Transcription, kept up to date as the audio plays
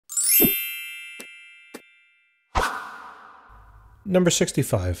Number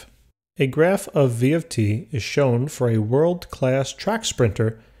 65. A graph of v of t is shown for a world-class track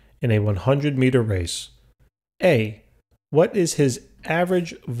sprinter in a 100-meter race. A. What is his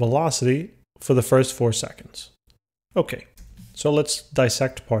average velocity for the first 4 seconds? Okay, so let's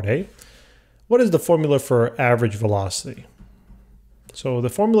dissect part A. What is the formula for average velocity? So the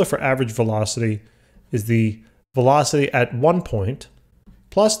formula for average velocity is the velocity at one point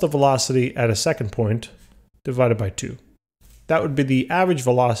plus the velocity at a second point divided by 2. That would be the average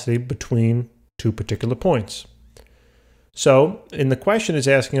velocity between two particular points. So in the question it's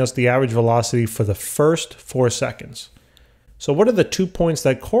asking us the average velocity for the first 4 seconds. So what are the 2 points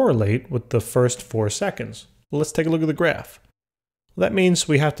that correlate with the first 4 seconds? Well, let's take a look at the graph. Well, that means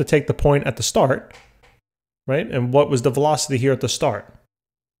we have to take the point at the start, right? And what was the velocity here at the start?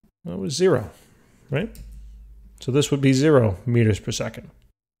 Well, it was 0, right? So this would be 0 meters per second.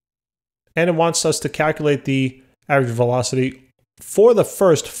 And it wants us to calculate the average velocity for the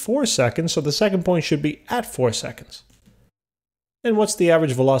first 4 seconds, so the second point should be at 4 seconds. And what's the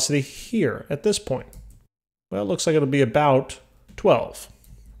average velocity here at this point? Well, it looks like it'll be about 12,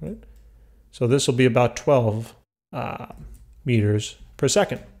 right? So this will be about 12 meters per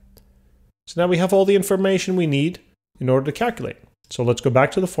second. So now we have all the information we need in order to calculate. So let's go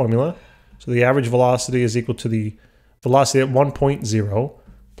back to the formula. So the average velocity is equal to the velocity at one point, 0,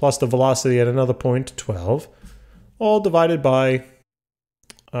 plus the velocity at another point, 12, all divided by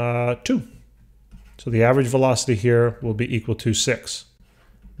 2. So the average velocity here will be equal to 6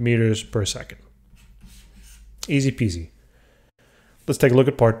 meters per second. Easy peasy. Let's take a look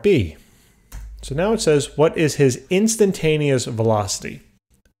at part B. So now it says, what is his instantaneous velocity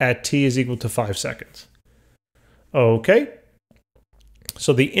at t is equal to 5 seconds? Okay.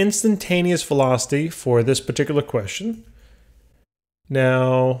 So the instantaneous velocity for this particular question.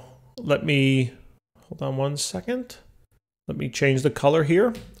 Now, let me, hold on one second. Let me change the color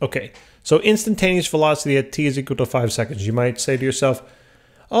here. Okay, so instantaneous velocity at t is equal to 5 seconds. You might say to yourself,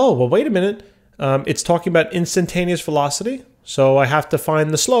 oh, well, wait a minute. It's talking about instantaneous velocity. So I have to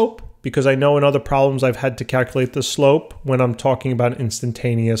find the slope because I know in other problems I've had to calculate the slope when I'm talking about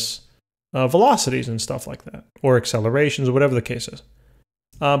instantaneous velocities and stuff like that, or accelerations, or whatever the case is.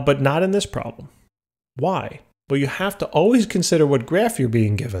 But not in this problem. Why? Well, you have to always consider what graph you're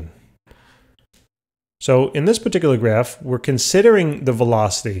being given. So in this particular graph, we're considering the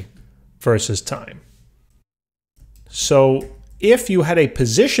velocity versus time. So if you had a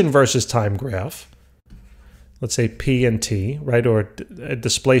position versus time graph, let's say P and T, right, or a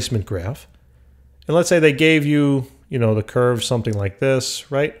displacement graph, and let's say they gave you, the curve something like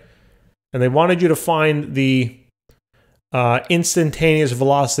this, right, and they wanted you to find the instantaneous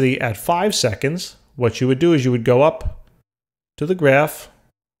velocity at 5 seconds, what you would do is you would go up to the graph,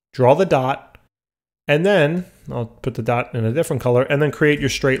 draw the dot, and then, I'll put the dot in a different color, and then create your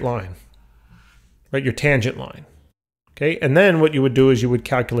straight line, right, your tangent line. Okay, and then what you would do is you would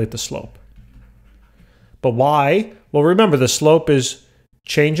calculate the slope. But why? Well, remember, the slope is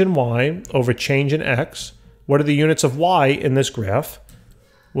change in y over change in x. What are the units of y in this graph?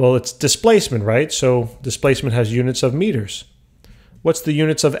 Well, it's displacement, right? So displacement has units of meters. What's the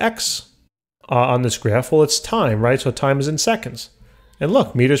units of x on this graph? Well, it's time, right? So time is in seconds. And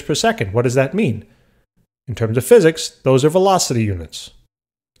look, meters per second. What does that mean? In terms of physics, those are velocity units.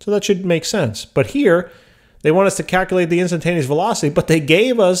 So that should make sense. But here, they want us to calculate the instantaneous velocity, but they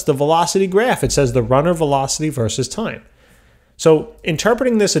gave us the velocity graph. It says the runner velocity versus time. So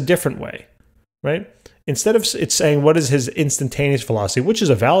interpreting this a different way, right? Instead of it's saying what is his instantaneous velocity, which is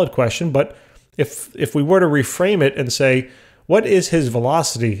a valid question, but if we were to reframe it and say, what is his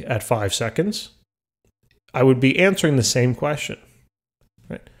velocity at 5 seconds? I would be answering the same question,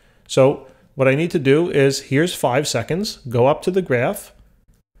 right? So what I need to do is, here's 5 seconds, go up to the graph,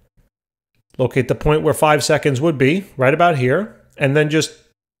 locate the point where 5 seconds would be, right about here, and then just,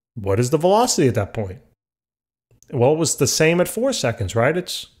 what is the velocity at that point? Well, it was the same at 4 seconds, right?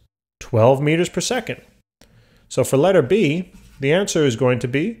 It's 12 meters per second. So for letter B, the answer is going to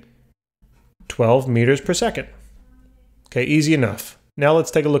be 12 meters per second. Okay, easy enough. Now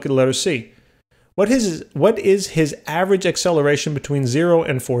let's take a look at letter C. What is his average acceleration between 0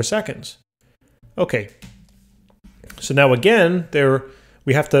 and 4 seconds? Okay, so now again,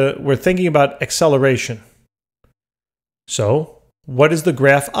 we're thinking about acceleration. So what is the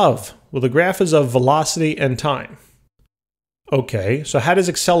graph of? Well, the graph is of velocity and time. Okay, so how does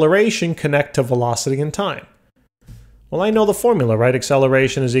acceleration connect to velocity and time? Well, I know the formula, right?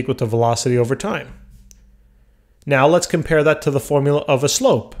 Acceleration is equal to velocity over time. Now let's compare that to the formula of a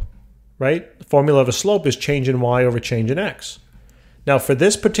slope, right? The formula of a slope is change in y over change in x. Now for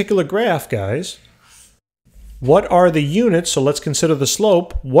this particular graph, guys, what are the units? So let's consider the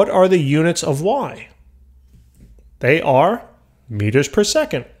slope. What are the units of y? They are meters per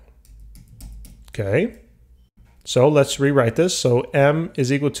second. Okay. So let's rewrite this. So m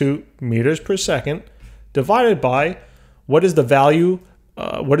is equal to meters per second divided by what is the value,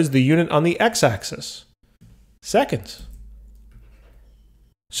 what is the unit on the x-axis? Seconds.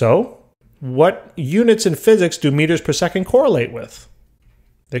 So what units in physics do meters per second correlate with?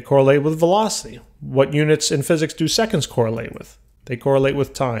 They correlate with velocity. What units in physics do seconds correlate with? They correlate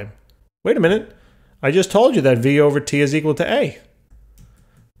with time. Wait a minute. I just told you that v over t is equal to a.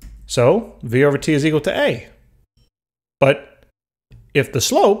 So v over t is equal to a. But if the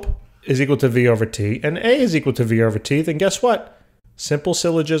slope is equal to v over t and a is equal to v over t, then guess what? Simple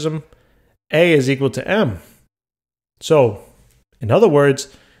syllogism, a is equal to m. So, in other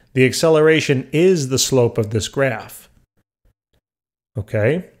words, the acceleration is the slope of this graph.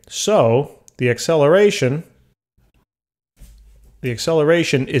 Okay, so the acceleration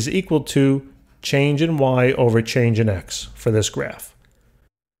is equal to change in y over change in x for this graph.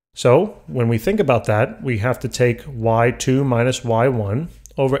 So when we think about that, we have to take y2 minus y1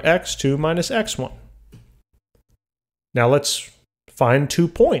 over x2 minus x1. Now let's find 2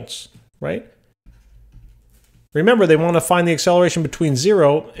 points, right? Remember, they want to find the acceleration between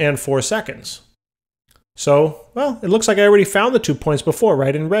 0 and 4 seconds. So, well, it looks like I already found the 2 points before,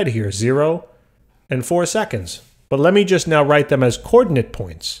 right, in red here, 0 and 4 seconds. But let me just now write them as coordinate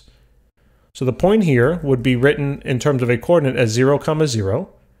points. So the point here would be written in terms of a coordinate as 0, 0.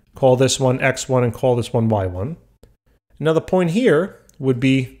 Call this one x1 and call this one y1. Now the point here would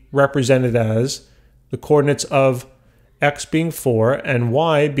be represented as the coordinates of x being 4 and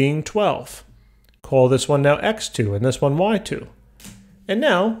y being 12. Call this one now x2 and this one y2. And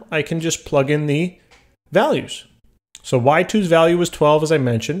now I can just plug in the values. So y2's value was 12, as I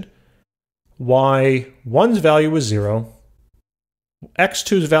mentioned. y1's value was 0.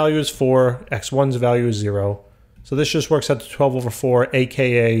 x2's value is 4. x1's value is 0. So this just works out to 12 over 4,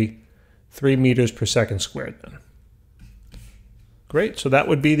 aka 3 meters per second squared then. Great, so that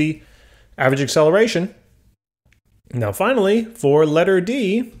would be the average acceleration. Now finally, for letter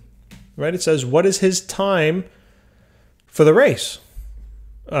D, right, it says, what is his time for the race?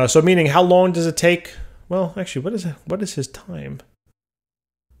 So meaning, how long does it take? Well, actually, what is his time?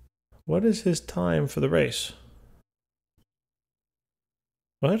 What is his time for the race?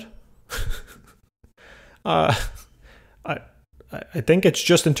 What? I think it's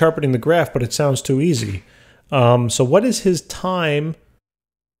just interpreting the graph, but it sounds too easy. So what is his time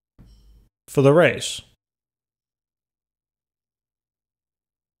for the race?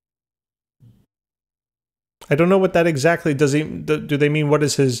 I don't know what that exactly does. Do they mean what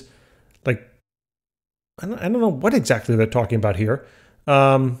is his, like, I don't know what exactly they're talking about here.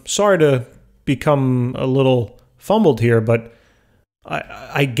 Sorry to become a little fumbled here, but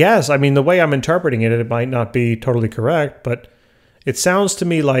I guess, I mean, the way I'm interpreting it, it might not be totally correct, but it sounds to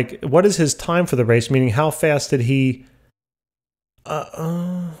me like, what is his time for the race? Meaning, how fast did he,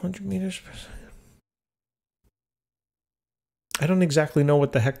 100 meters per second. I don't exactly know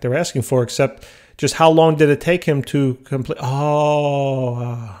what the heck they're asking for, except just how long did it take him to complete?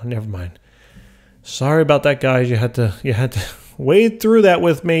 Oh, never mind. Sorry about that, guys. You had to wade through that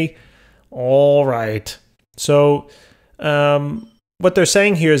with me. All right. So, what they're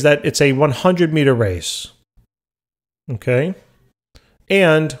saying here is that it's a 100-meter race. Okay?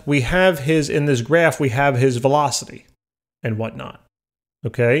 And we have in this graph, we have his velocity and whatnot.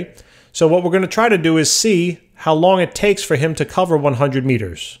 Okay? So what we're going to try to do is see how long it takes for him to cover 100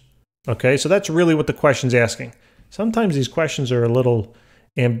 meters. Okay? So that's really what the question's asking. Sometimes these questions are a little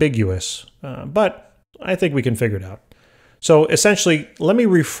ambiguous, but I think we can figure it out. So essentially, let me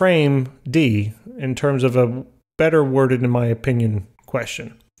reframe D in terms of a better worded, in my opinion,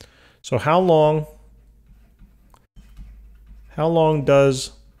 question. So how long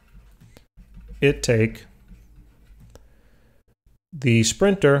does it take the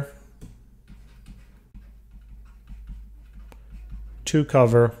sprinter to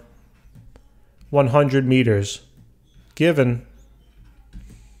cover 100 meters given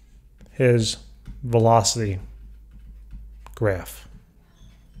his velocity graph?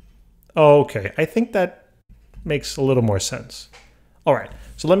 Okay, I think that makes a little more sense. All right,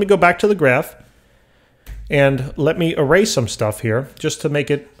 so let me go back to the graph and let me erase some stuff here just to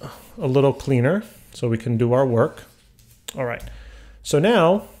make it a little cleaner so we can do our work. All right, so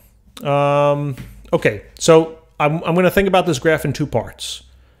now, okay, so I'm going to think about this graph in 2 parts.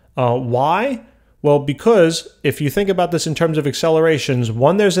 Why? Well, because if you think about this in terms of accelerations,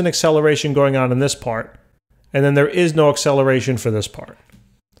 one, there's an acceleration going on in this part, and then there is no acceleration for this part.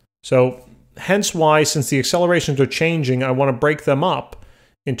 So hence why, since the accelerations are changing, I want to break them up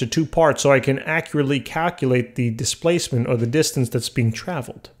into two parts so I can accurately calculate the displacement or the distance that's being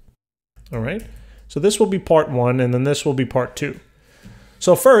traveled. All right, so this will be part 1, and then this will be part 2.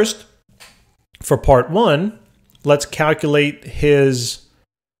 So first, for part 1, let's calculate his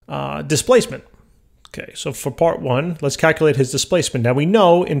displacement. Okay, so for part 1, let's calculate his displacement. Now we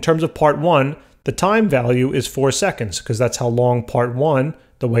know in terms of part 1, the time value is 4 seconds because that's how long part 1,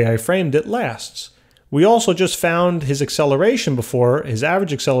 the way I framed it, lasts. We also just found his acceleration before, his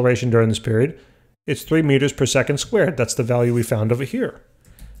average acceleration during this period. It's 3 meters per second squared. That's the value we found over here,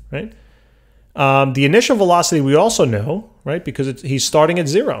 right? The initial velocity we also know, right, because he's starting at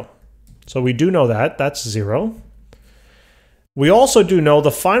 0. So we do know that. That's 0. We also do know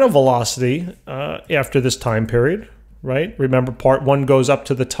the final velocity after this time period, right? Remember, part 1 goes up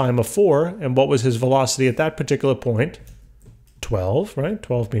to the time of 4, and what was his velocity at that particular point? 12, right?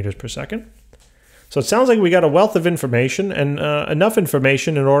 12 meters per second. So it sounds like we got a wealth of information and enough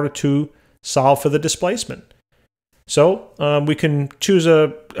information in order to solve for the displacement. So we can choose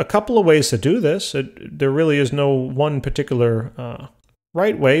a couple of ways to do this. There really is no one particular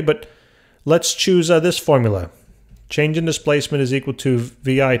right way, but let's choose this formula. Change in displacement is equal to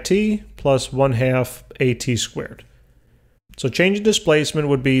VIT plus 1/2 AT squared. So change in displacement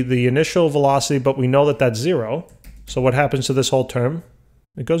would be the initial velocity, but we know that that's 0. So what happens to this whole term?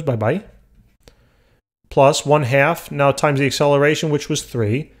 It goes bye-bye. Plus 1/2, now times the acceleration, which was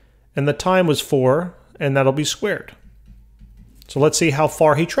 3, and the time was 4, and that'll be squared. So let's see how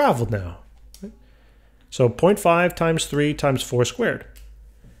far he traveled now. So 0.5 times 3 times 4 squared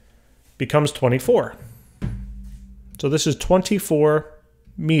becomes 24. So this is 24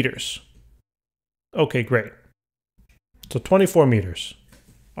 meters. Okay, great. So 24 meters.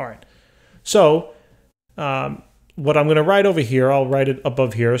 All right. So what I'm going to write over here, I'll write it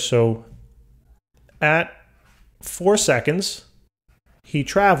above here. So at 4 seconds, he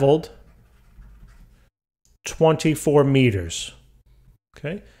traveled 24 meters.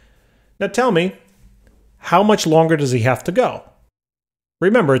 Okay. Now tell me, how much longer does he have to go?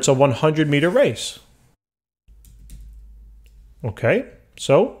 Remember, it's a 100-meter race. Okay,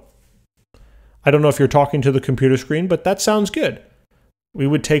 so I don't know if you're talking to the computer screen, but that sounds good. We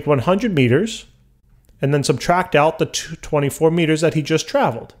would take 100 meters and then subtract out the 24 meters that he just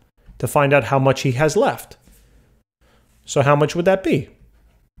traveled to find out how much he has left. So how much would that be?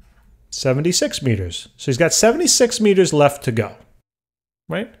 76 meters. So he's got 76 meters left to go,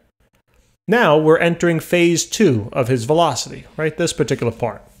 right? Now we're entering phase 2 of his velocity, right? This particular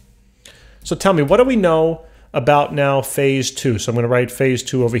part. So tell me, what do we know about now phase 2? So I'm going to write phase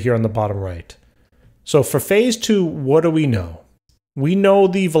 2 over here on the bottom right. So for phase 2, what do we know? We know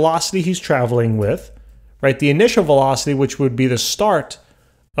the velocity he's traveling with, right? The initial velocity, which would be the start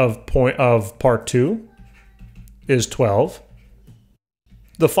of part 2, is 12.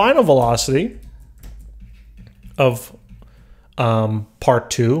 The final velocity of part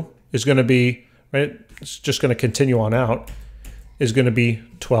 2 is going to be, right? It's just going to continue on out, is going to be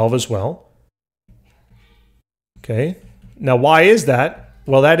 12 as well. Okay. Now, why is that?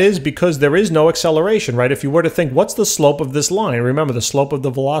 Well, that is because there is no acceleration, right? If you were to think, what's the slope of this line? Remember, the slope of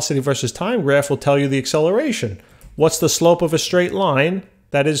the velocity versus time graph will tell you the acceleration. What's the slope of a straight line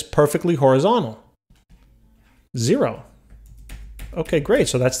that is perfectly horizontal? 0. Okay, great.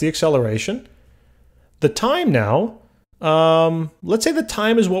 So that's the acceleration. The time now, let's say the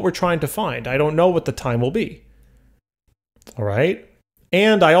time is what we're trying to find. I don't know what the time will be. All right.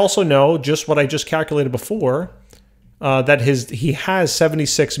 And I also know just what I just calculated before, that he has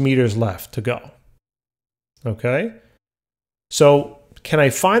 76 meters left to go. Okay. So can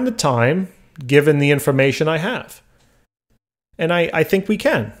I find the time given the information I have? And I think we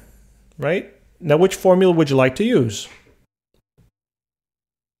can, right? Now, which formula would you like to use?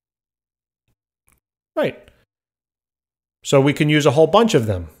 Right. So we can use a whole bunch of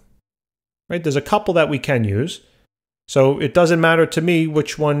them, right? There's a couple that we can use. So it doesn't matter to me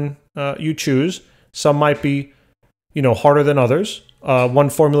which one you choose. Some might be, harder than others. One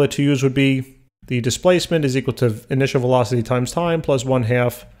formula to use would be the displacement is equal to initial velocity times time plus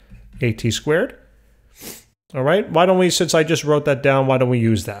 1/2 AT squared. All right. Why don't we, since I just wrote that down, why don't we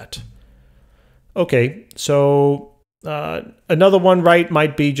use that? Okay. So another one, right,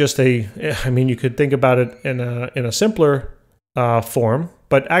 might be just you could think about it in a simpler form,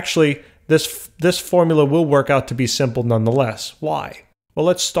 but actually this formula will work out to be simple nonetheless. Why? Well,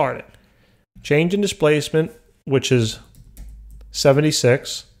 let's start it. Change in displacement, which is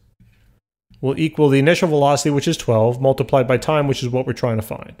 76, will equal the initial velocity, which is 12, multiplied by time, which is what we're trying to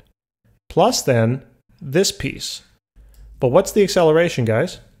find. Plus then this piece. But what's the acceleration,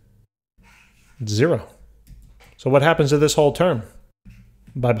 guys? 0. So what happens to this whole term?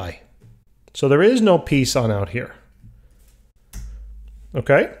 Bye-bye. So there is no piece on out here.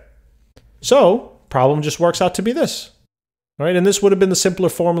 Okay? So problem just works out to be this. All right, and this would have been the simpler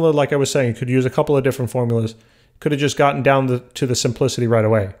formula, like I was saying. You could use a couple of different formulas. Could have just gotten down to the simplicity right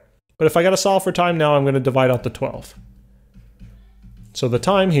away. But if I got to solve for time now, I'm going to divide out the 12. So the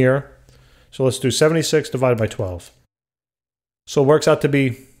time here, so let's do 76 divided by 12. So it works out to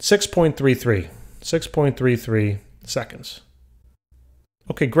be 6.33. 6.33 seconds.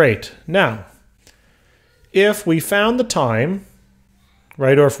 Okay, great. Now, if we found the time,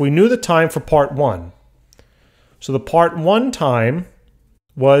 right, or if we knew the time for part 1, so the part 1 time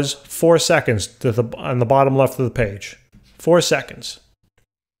was 4 seconds on the bottom left of the page. 4 seconds.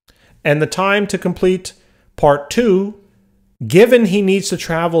 And the time to complete part 2, given he needs to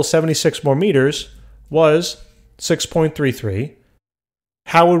travel 76 more meters, was 6.33.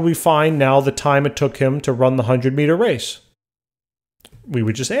 How would we find now the time it took him to run the 100-meter race? We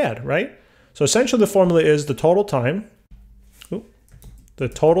would just add, right? So essentially the formula is the total time. The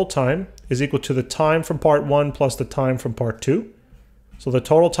total time is equal to the time from part 1 plus the time from part 2. So the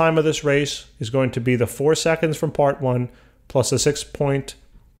total time of this race is going to be the 4 seconds from part 1 plus the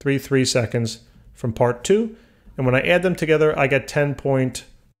 6.33 seconds from part 2. And when I add them together, I get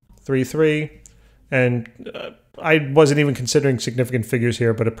 10.33. And I wasn't even considering significant figures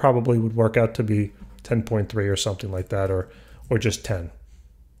here, but it probably would work out to be 10.3 or something like that, or just 10.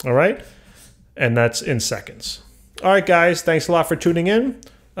 All right? And that's in seconds. All right, guys, thanks a lot for tuning in.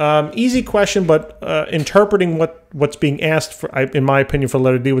 Easy question, but interpreting what's being asked, for, in my opinion, for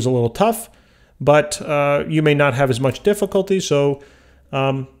letter D was a little tough. But you may not have as much difficulty, so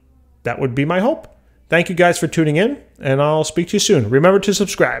that would be my hope. Thank you guys for tuning in, and I'll speak to you soon. Remember to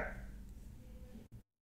subscribe.